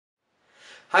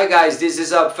Hi guys, this is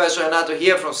Professor Renato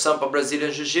here from Sampa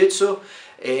Brazilian Jiu Jitsu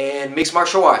and Mixed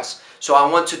Martial Arts. So I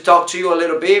want to talk to you a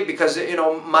little bit because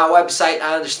my website,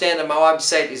 I understand that my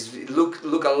website is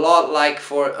look a lot like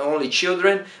for only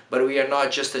children, but we are not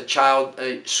just a child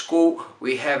school.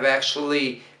 We have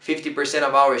actually 50%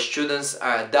 of our students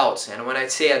are adults, and when I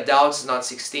say adults, not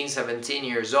 16, 17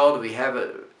 years old. We have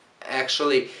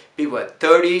actually people at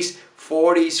 30s,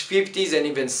 40s, 50s, and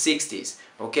even 60s.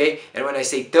 Okay, and when I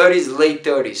say 30s, late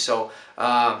 30s. So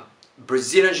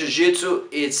Brazilian Jiu-Jitsu,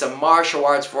 it's a martial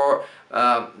arts for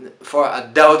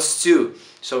adults too.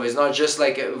 So it's not just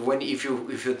like if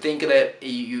you think that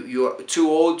you're too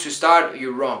old to start,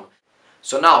 you're wrong.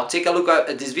 So now take a look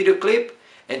at this video clip,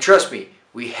 and trust me,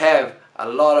 we have a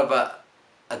lot of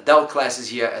adult classes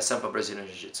here at Sampa Brazilian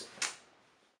Jiu-Jitsu.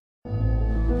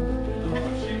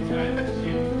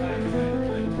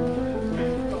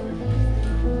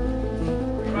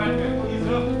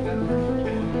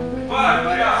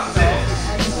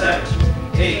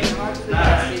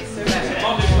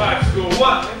 Go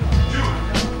 1, 2,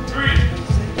 3,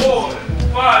 4,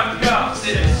 5, count.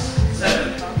 6,